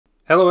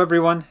Hello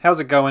everyone, how's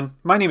it going?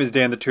 My name is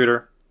Dan the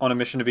Tutor, on a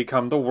mission to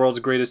become the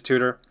world's greatest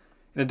tutor.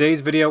 In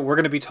today's video, we're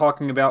going to be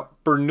talking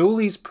about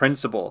Bernoulli's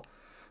principle.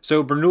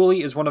 So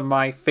Bernoulli is one of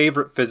my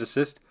favorite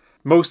physicists,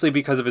 mostly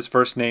because of his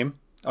first name.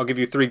 I'll give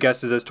you 3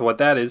 guesses as to what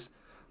that is.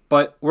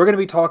 But we're going to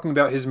be talking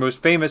about his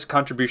most famous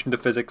contribution to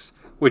physics,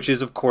 which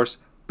is, of course,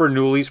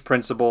 Bernoulli's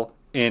principle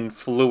in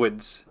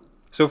fluids.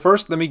 So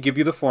first, let me give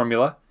you the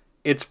formula.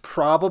 It's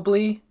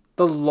probably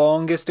the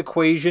longest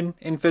equation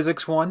in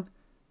Physics 1.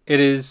 It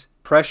is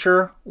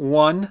pressure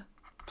 1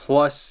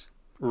 plus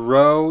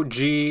rho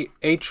g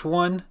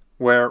h1,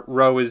 where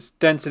rho is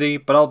density,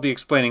 but I'll be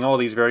explaining all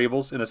these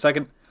variables in a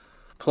second,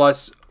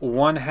 plus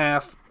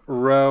 1/2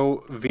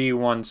 rho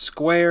v1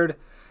 squared.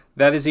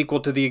 That is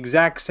equal to the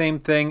exact same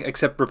thing,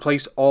 except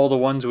replace all the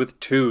ones with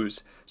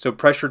 2's. So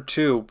pressure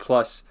 2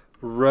 plus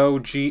rho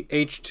g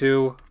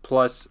h2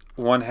 plus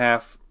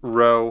 1/2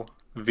 rho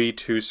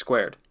v2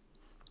 squared.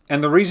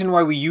 And the reason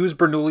why we use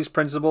Bernoulli's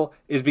principle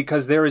is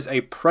because there is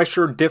a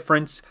pressure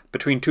difference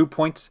between 2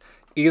 points,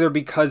 either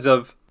because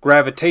of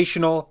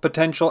gravitational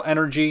potential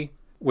energy,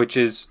 which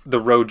is the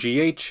rho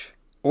gh,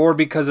 or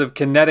because of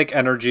kinetic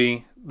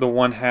energy, the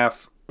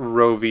 1/2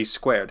 rho v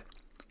squared.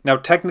 Now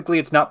technically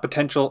it's not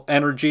potential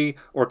energy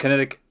or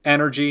kinetic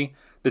energy,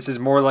 this is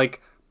more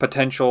like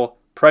potential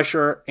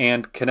pressure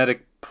and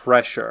kinetic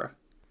pressure.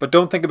 But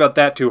don't think about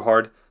that too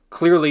hard.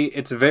 Clearly,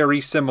 it's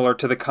very similar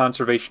to the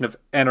conservation of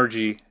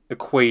energy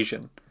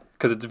equation,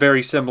 because it's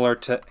very similar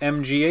to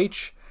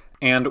mgh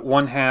and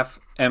 1/2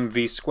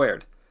 mv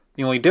squared.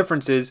 The only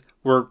difference is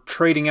we're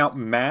trading out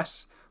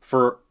mass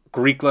for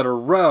Greek letter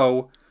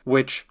rho,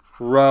 which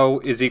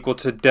rho is equal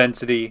to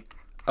density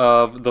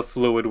of the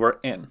fluid we're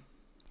in.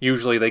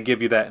 Usually they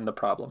give you that in the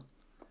problem.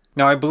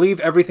 Now I believe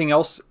everything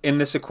else in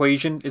this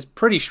equation is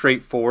pretty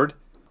straightforward.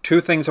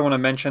 2 things I want to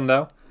mention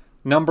though.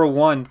 Number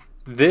 1,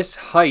 this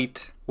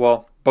height,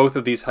 well, both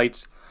of these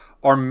heights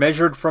are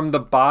measured from the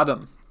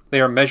bottom. They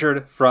are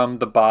measured from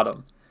the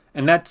bottom.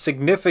 And that's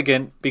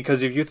significant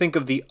because if you think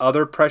of the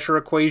other pressure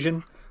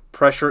equation,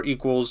 pressure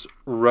equals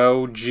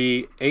rho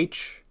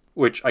gh,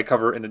 which I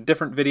cover in a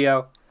different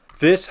video,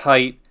 this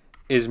height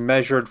is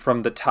measured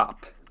from the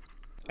top.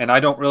 And I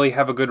don't really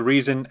have a good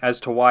reason as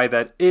to why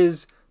that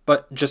is,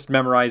 but just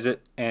memorize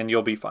it and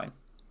you'll be fine.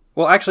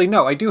 Well, actually,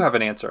 no, I do have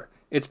an answer.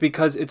 It's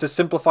because it's a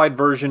simplified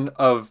version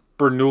of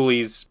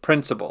Bernoulli's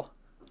principle.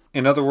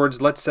 In other words,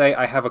 let's say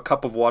I have a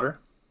cup of water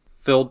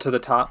filled to the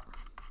top,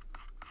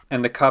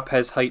 and the cup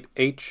has height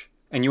h,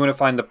 and you want to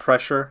find the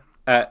pressure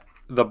at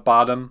the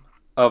bottom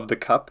of the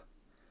cup.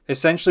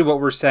 Essentially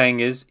what we're saying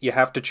is you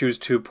have to choose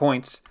 2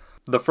 points.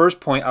 The first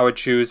point I would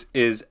choose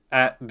is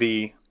at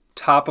the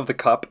top of the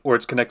cup, where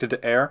it's connected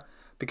to air,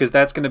 because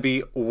that's going to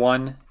be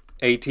 1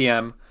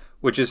 atm,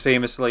 which is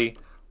famously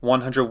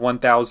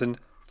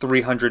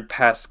 101,300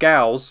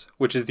 pascals,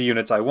 which is the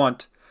units I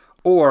want,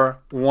 or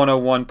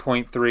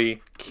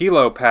 101.3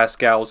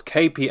 kilopascals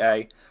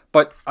kPa,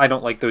 but I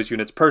don't like those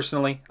units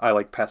personally. I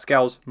like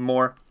pascals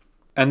more.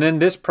 And then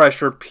this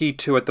pressure,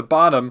 P2 at the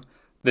bottom,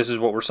 this is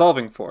what we're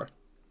solving for.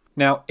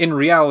 Now, in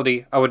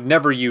reality, I would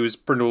never use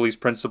Bernoulli's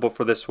principle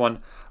for this one.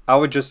 I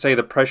would just say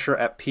the pressure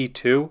at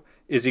P2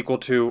 is equal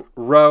to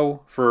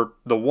rho for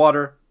the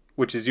water,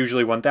 which is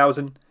usually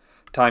 1,000,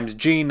 times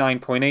G,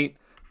 9.8,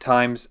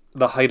 times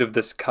the height of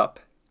this cup.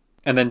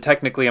 And then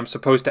technically I'm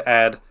supposed to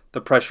add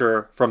the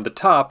pressure from the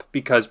top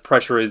because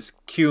pressure is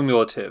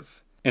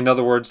cumulative. In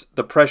other words,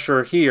 the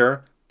pressure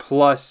here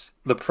plus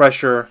the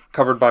pressure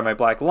covered by my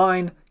black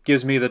line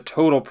gives me the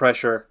total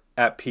pressure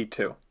at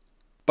P2.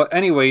 But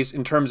anyways,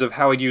 in terms of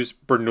how I'd use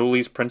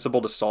Bernoulli's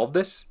principle to solve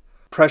this,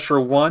 pressure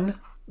 1,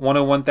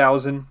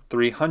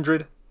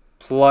 101,300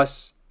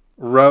 plus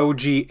rho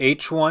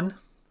gh1,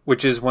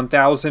 which is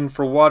 1,000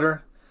 for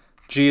water,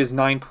 G is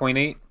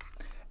 9.8,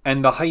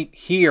 and the height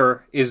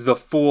here is the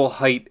full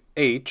height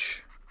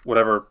h,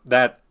 whatever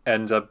that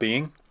ends up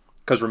being,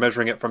 because we're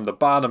measuring it from the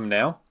bottom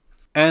now.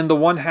 And the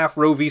 1/2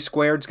 rho v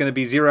squared is going to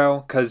be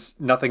 0, because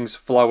nothing's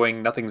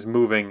flowing, nothing's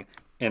moving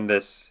in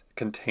this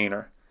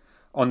container.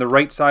 On the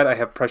right side, I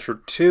have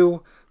pressure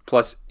 2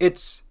 plus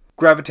its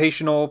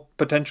gravitational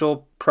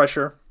potential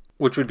pressure,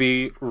 which would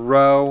be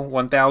rho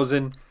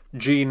 1,000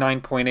 G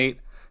 9.8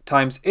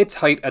 times its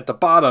height at the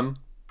bottom,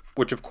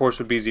 which of course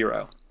would be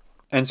 0.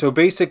 And so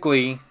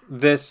basically,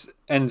 this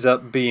ends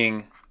up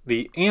being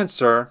the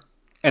answer.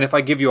 And if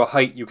I give you a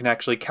height, you can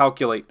actually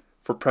calculate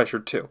for pressure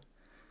 2.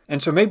 And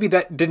so maybe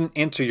that didn't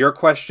answer your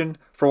question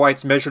for why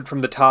it's measured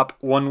from the top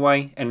one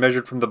way and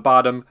measured from the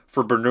bottom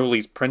for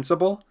Bernoulli's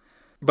principle.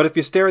 But if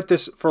you stare at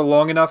this for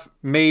long enough,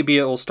 maybe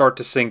it will start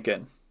to sink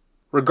in.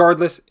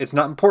 Regardless, it's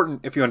not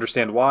important if you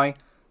understand why.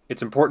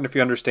 It's important if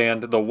you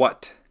understand the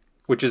what,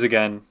 which is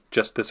again,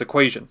 just this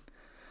equation.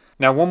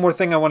 Now, one more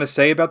thing I want to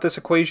say about this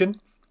equation.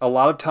 A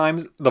lot of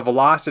times the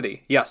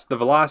velocity, yes, the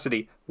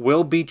velocity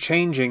will be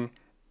changing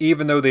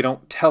even though they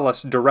don't tell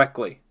us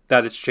directly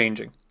that it's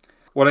changing.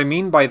 What I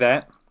mean by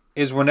that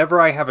is whenever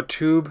I have a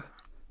tube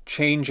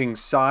changing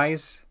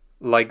size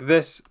like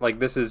this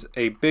is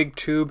a big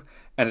tube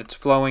and it's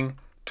flowing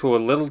to a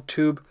little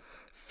tube,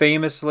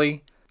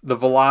 famously the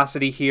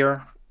velocity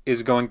here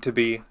is going to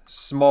be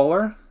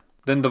smaller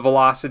than the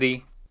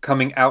velocity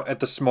coming out at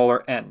the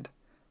smaller end.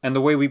 And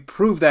the way we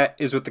prove that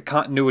is with the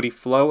continuity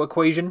flow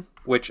equation,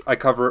 which I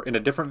cover in a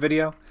different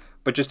video.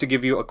 But just to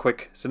give you a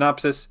quick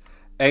synopsis,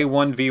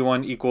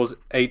 A1V1 equals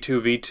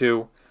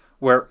A2V2,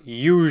 where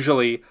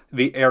usually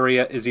the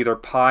area is either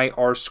pi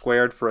r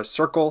squared for a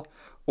circle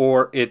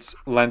or it's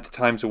length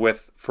times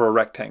width for a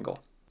rectangle.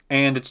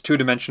 And it's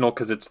two-dimensional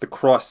because it's the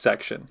cross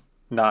section,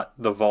 not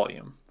the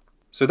volume.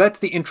 So that's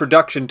the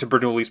introduction to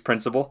Bernoulli's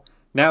principle.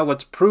 Now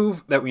let's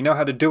prove that we know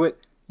how to do it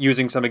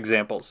using some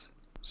examples.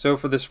 So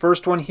for this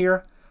first one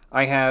here,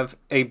 I have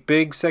a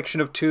big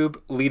section of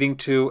tube leading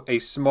to a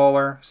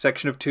smaller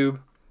section of tube.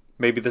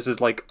 Maybe this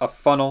is like a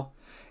funnel.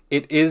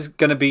 It is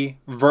going to be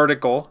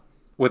vertical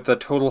with a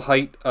total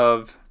height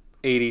of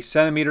 80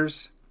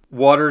 centimeters.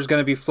 Water is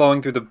going to be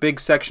flowing through the big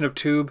section of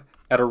tube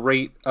at a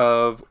rate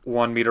of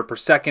 1 meter per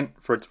second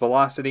for its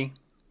velocity.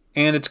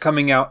 And it's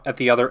coming out at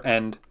the other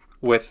end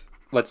with,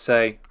 let's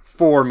say,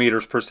 4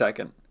 meters per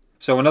second.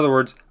 So in other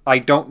words, I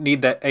don't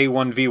need that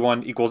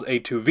A1V1 equals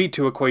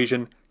A2V2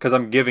 equation because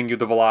I'm giving you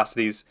the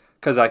velocities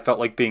because I felt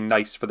like being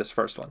nice for this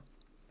first one.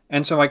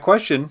 And so my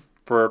question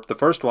for the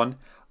first one,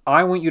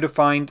 I want you to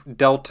find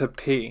delta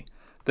P,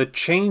 the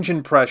change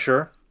in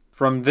pressure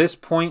from this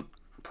point,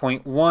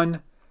 point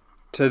 1,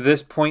 to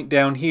this point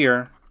down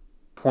here,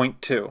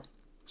 point 2.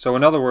 So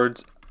in other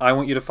words, I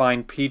want you to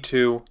find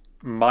P2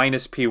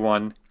 minus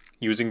P1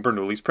 using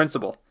Bernoulli's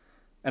principle.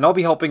 And I'll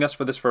be helping us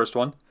for this first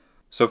one.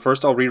 So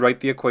first I'll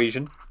rewrite the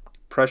equation.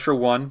 Pressure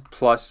 1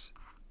 plus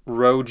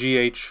rho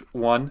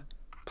GH1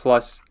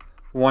 plus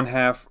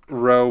 1/2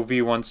 rho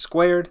V1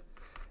 squared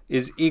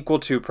is equal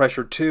to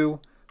pressure 2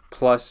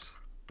 plus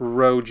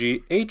rho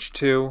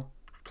GH2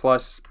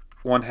 plus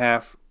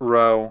 1/2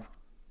 rho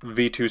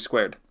V2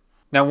 squared.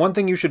 Now one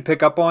thing you should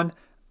pick up on,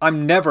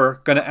 I'm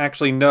never going to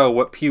actually know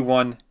what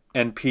P1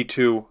 and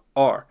P2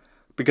 are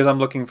because I'm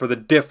looking for the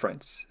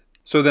difference.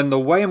 So then the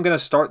way I'm going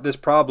to start this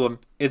problem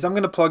is I'm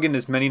going to plug in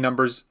as many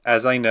numbers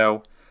as I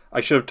know. I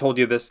should have told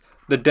you this.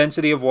 The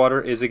density of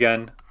water is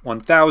again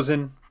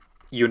 1,000.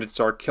 Units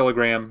are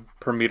kilogram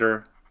per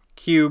meter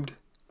cubed.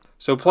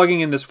 So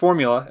plugging in this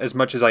formula as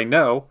much as I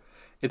know,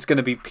 it's going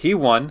to be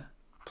P1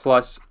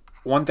 plus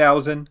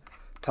 1,000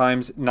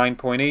 times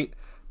 9.8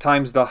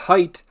 times the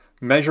height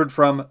measured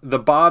from the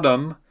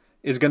bottom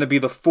is going to be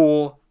the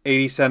full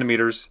 80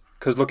 centimeters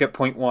because look at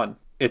point 1.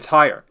 It's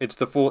higher. It's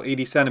the full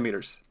 80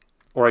 centimeters.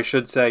 Or I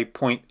should say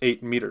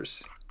 0.8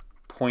 meters.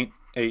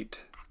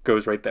 0.8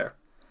 goes right there.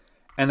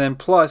 And then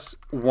plus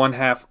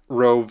 1/2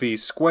 rho V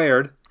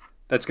squared.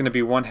 That's going to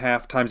be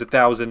 1/2 times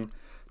 1,000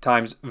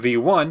 times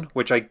V1,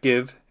 which I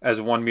give as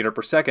 1 meter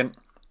per second.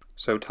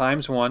 So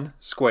times 1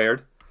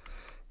 squared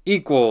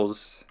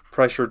equals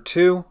pressure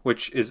 2,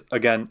 which is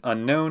again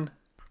unknown,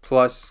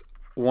 plus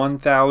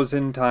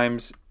 1,000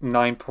 times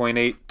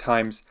 9.8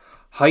 times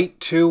height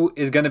 2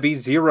 is going to be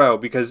 0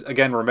 because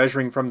again we're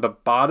measuring from the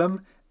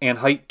bottom and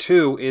height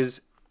 2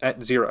 is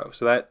at 0.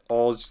 So that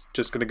all is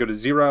just going to go to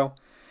 0.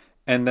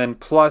 And then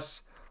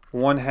plus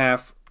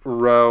 1/2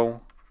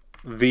 rho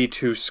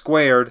V2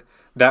 squared,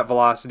 that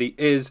velocity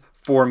is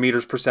 4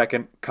 meters per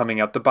second coming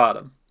out the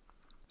bottom.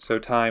 So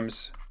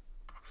times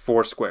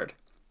 4 squared.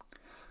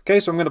 Okay,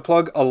 so I'm going to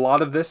plug a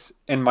lot of this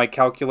in my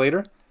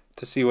calculator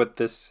to see what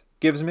this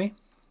gives me.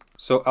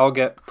 So I'll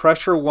get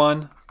pressure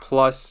 1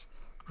 plus,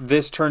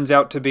 this turns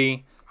out to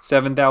be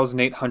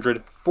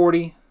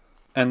 7,840,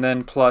 and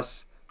then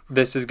plus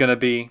this is going to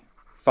be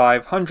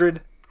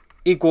 500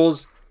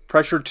 equals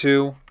pressure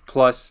 2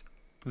 plus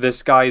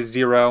this guy is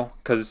 0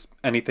 because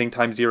anything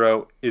times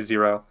 0 is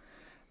 0.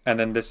 And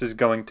then this is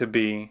going to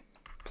be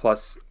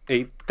plus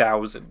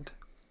 8,000.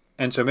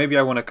 And so maybe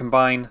I want to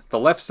combine the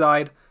left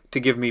side to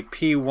give me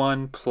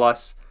P1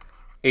 plus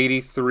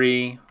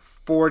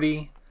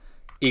 8340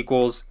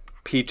 equals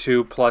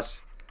P2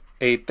 plus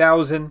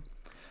 8,000.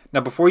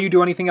 Now before you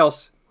do anything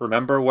else,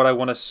 remember what I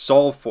want to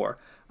solve for.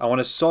 I want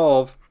to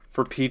solve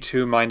for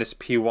P2 minus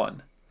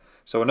P1.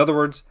 So in other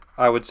words,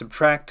 I would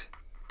subtract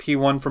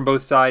P1 from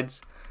both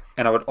sides,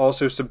 and I would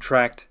also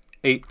subtract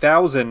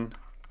 8,000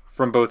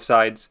 from both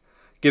sides,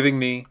 giving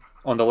me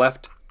on the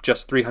left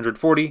just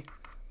 340,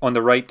 on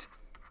the right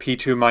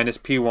P2 minus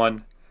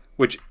P1,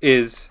 which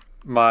is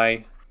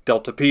my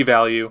delta P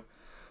value.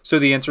 So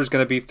the answer is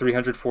going to be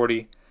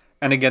 340,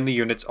 and again the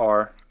units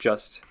are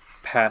just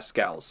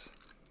pascals.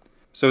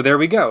 So there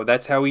we go.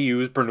 That's how we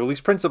use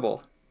Bernoulli's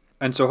principle.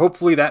 And so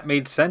hopefully that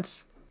made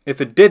sense. If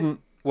it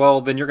didn't,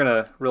 well, then you're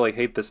going to really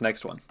hate this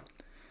next one.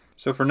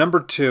 So for number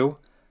 2,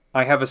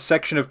 I have a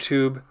section of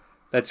tube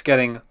that's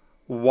getting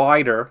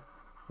wider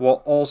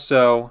while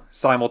also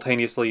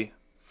simultaneously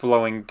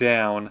flowing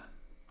down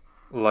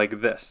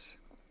like this.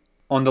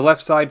 On the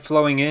left side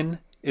flowing in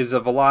is a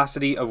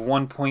velocity of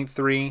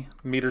 1.3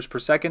 meters per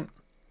second.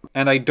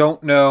 And I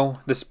don't know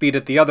the speed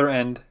at the other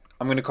end.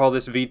 I'm going to call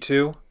this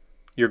V2.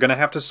 You're going to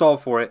have to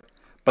solve for it,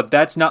 but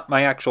that's not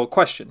my actual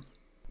question.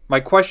 My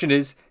question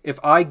is, if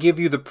I give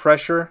you the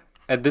pressure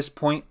at this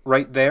point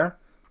right there,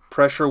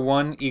 pressure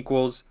 1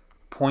 equals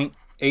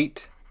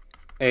 0.8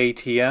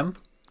 atm.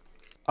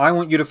 I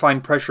want you to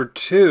find pressure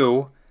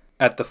 2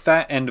 at the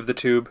fat end of the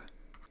tube,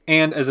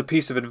 and as a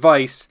piece of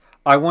advice,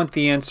 I want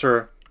the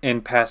answer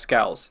in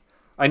pascals.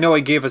 I know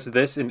I gave us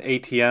this in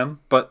atm,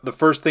 but the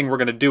first thing we're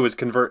going to do is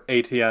convert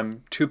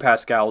atm to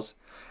pascals.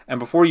 And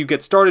before you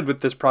get started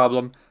with this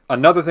problem,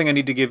 another thing I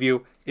need to give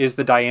you is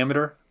the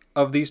diameter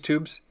of these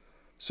tubes.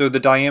 So the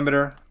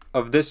diameter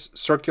of this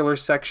circular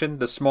section,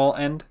 the small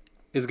end,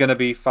 is going to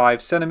be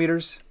 5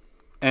 centimeters.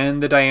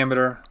 And the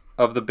diameter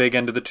of the big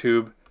end of the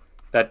tube,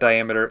 that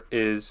diameter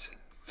is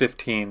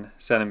 15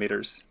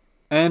 centimeters.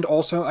 And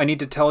also I need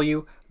to tell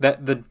you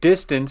that the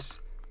distance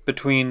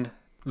between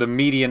the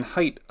median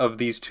height of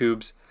these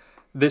tubes,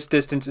 this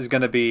distance is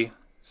going to be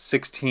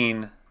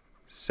 16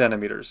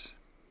 centimeters.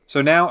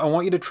 So now I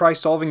want you to try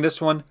solving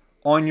this one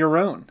on your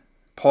own.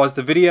 Pause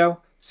the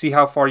video, see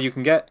how far you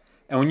can get,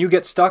 and when you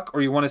get stuck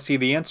or you want to see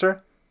the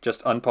answer,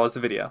 just unpause the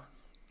video.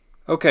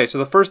 Okay, so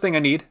the first thing I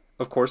need,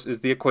 of course,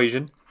 is the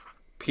equation.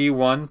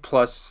 P1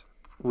 plus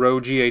rho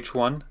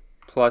GH1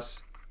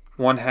 plus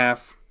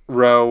 1/2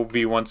 rho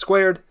V1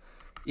 squared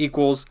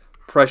equals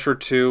pressure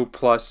 2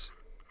 plus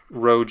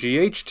rho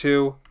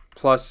GH2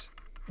 plus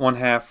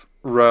 1/2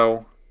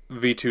 rho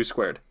V2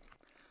 squared.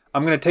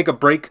 I'm going to take a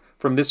break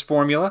from this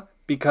formula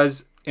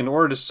because in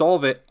order to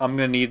solve it, I'm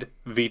going to need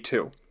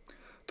V2.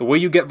 The way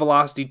you get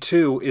velocity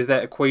 2 is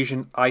that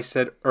equation I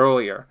said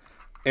earlier.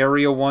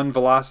 Area 1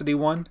 velocity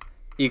 1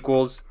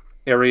 equals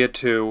area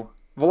 2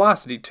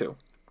 velocity 2.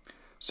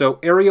 So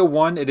area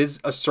 1, it is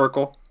a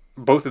circle.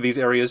 Both of these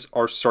areas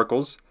are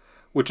circles,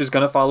 which is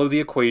going to follow the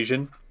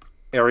equation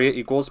area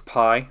equals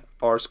pi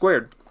r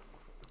squared.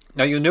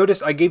 Now you'll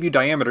notice I gave you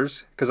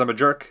diameters because I'm a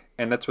jerk,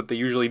 and that's what they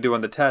usually do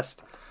on the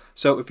test.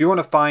 So if you want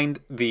to find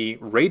the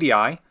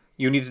radii,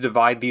 you need to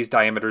divide these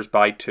diameters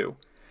by 2.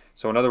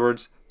 So in other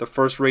words, the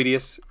first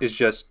radius is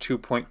just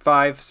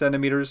 2.5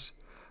 centimeters.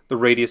 The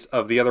radius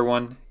of the other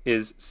one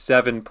is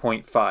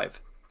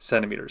 7.5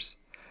 centimeters.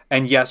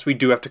 And yes, we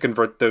do have to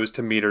convert those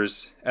to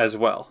meters as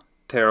well.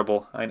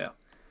 Terrible, I know.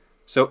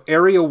 So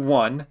area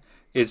 1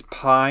 is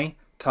pi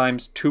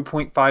times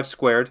 2.5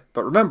 squared,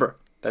 but remember,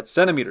 that's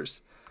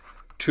centimeters.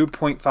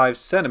 2.5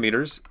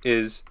 centimeters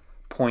is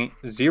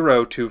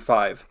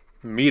 0.025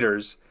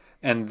 meters,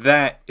 and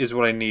that is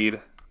what I need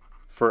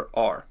for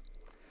r.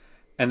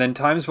 And then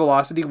times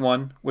velocity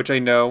 1, which I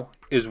know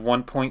is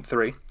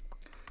 1.3,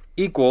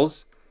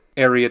 equals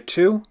area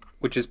 2,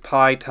 which is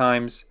pi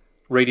times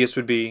radius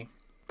would be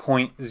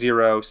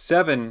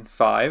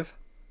 0.075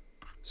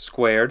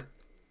 squared,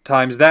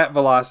 times that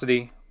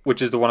velocity,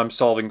 which is the one I'm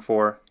solving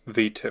for,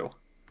 v2.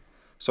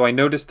 So I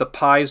notice the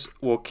pi's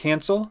will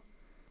cancel,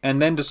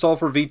 and then to solve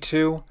for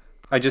v2,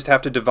 I just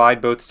have to divide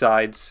both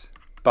sides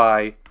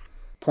by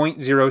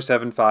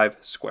 0.075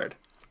 squared.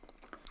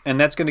 And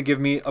that's going to give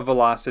me a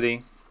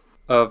velocity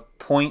of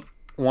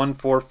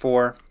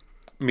 0.144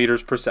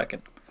 meters per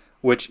second,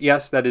 which,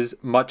 yes, that is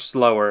much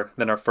slower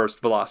than our first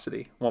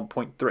velocity,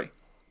 1.3.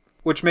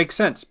 Which makes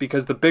sense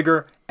because the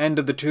bigger end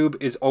of the tube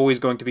is always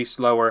going to be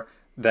slower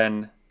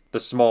than the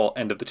small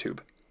end of the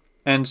tube.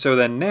 And so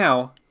then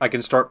now I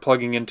can start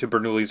plugging into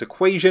Bernoulli's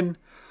equation,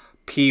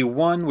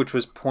 P1, which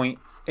was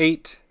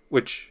 0.8,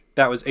 which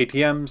that was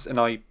ATMs, and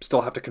I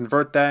still have to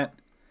convert that.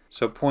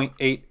 So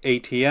 0.8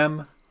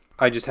 ATM,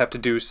 I just have to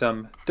do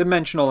some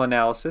dimensional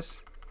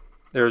analysis.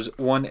 There's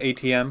 1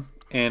 ATM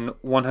in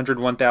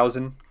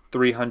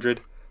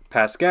 101,300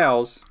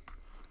 pascals,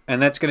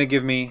 and that's going to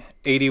give me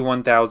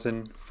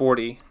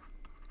 81,040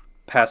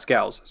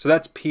 pascals. So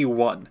that's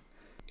P1.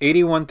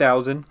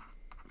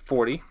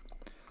 81,040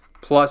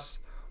 plus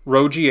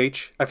rho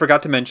GH. I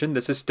forgot to mention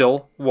this is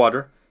still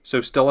water,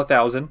 so still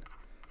 1,000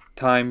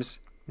 times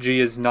G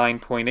is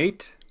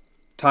 9.8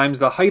 times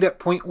the height at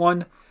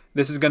 0.1.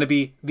 This is going to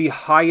be the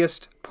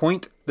highest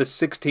point, the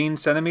 16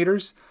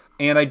 centimeters,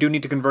 and I do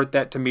need to convert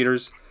that to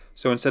meters.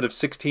 So instead of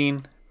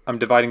 16, I'm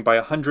dividing by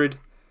 100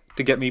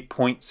 to get me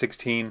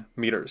 0.16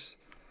 meters.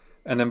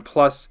 And then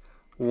plus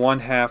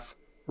 1/2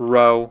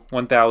 rho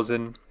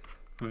 1,000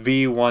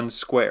 v1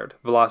 squared.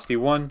 Velocity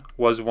 1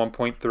 was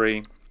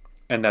 1.3,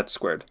 and that's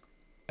squared.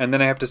 And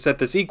then I have to set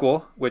this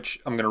equal, which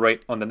I'm going to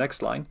write on the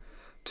next line,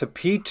 to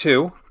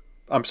P2.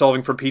 I'm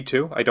solving for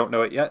P2. I don't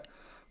know it yet.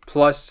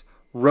 Plus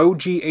rho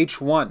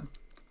GH1.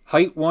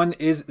 Height 1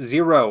 is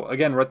 0.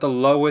 Again, we're at the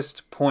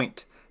lowest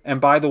point.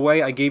 And by the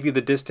way, I gave you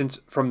the distance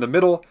from the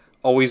middle.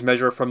 Always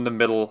measure from the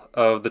middle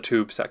of the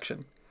tube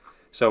section.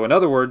 So in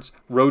other words,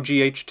 rho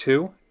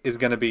GH2 is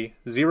going to be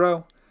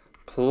 0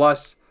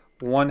 plus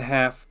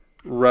 1/2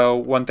 rho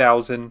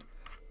 1,000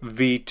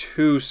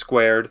 v2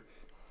 squared.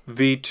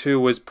 v2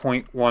 was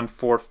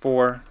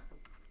 0.144,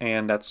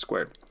 and that's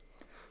squared.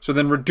 So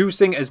then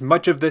reducing as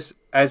much of this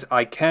as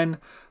I can,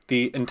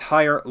 the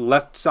entire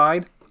left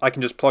side, I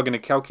can just plug in a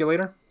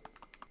calculator,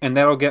 and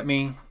that'll get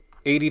me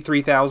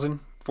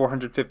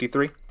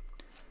 83,453.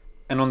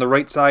 And on the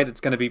right side,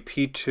 it's going to be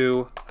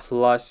P2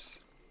 plus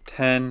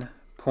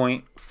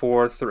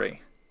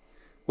 10.43,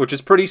 which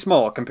is pretty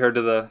small compared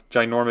to the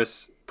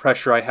ginormous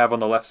pressure I have on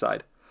the left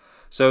side.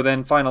 So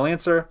then final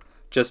answer,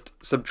 just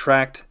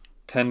subtract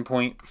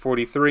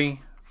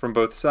 10.43 from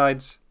both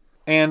sides.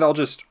 And I'll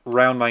just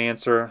round my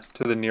answer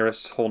to the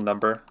nearest whole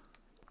number,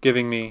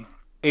 giving me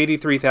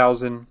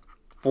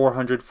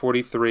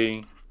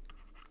 83,443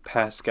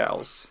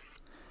 pascals.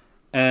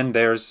 And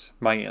there's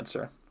my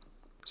answer.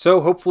 So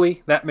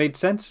hopefully that made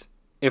sense.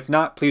 If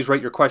not, please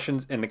write your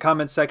questions in the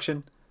comments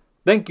section.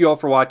 Thank you all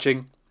for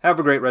watching. Have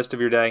a great rest of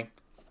your day.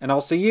 And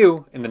I'll see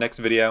you in the next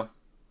video.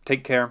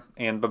 Take care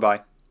and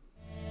bye-bye.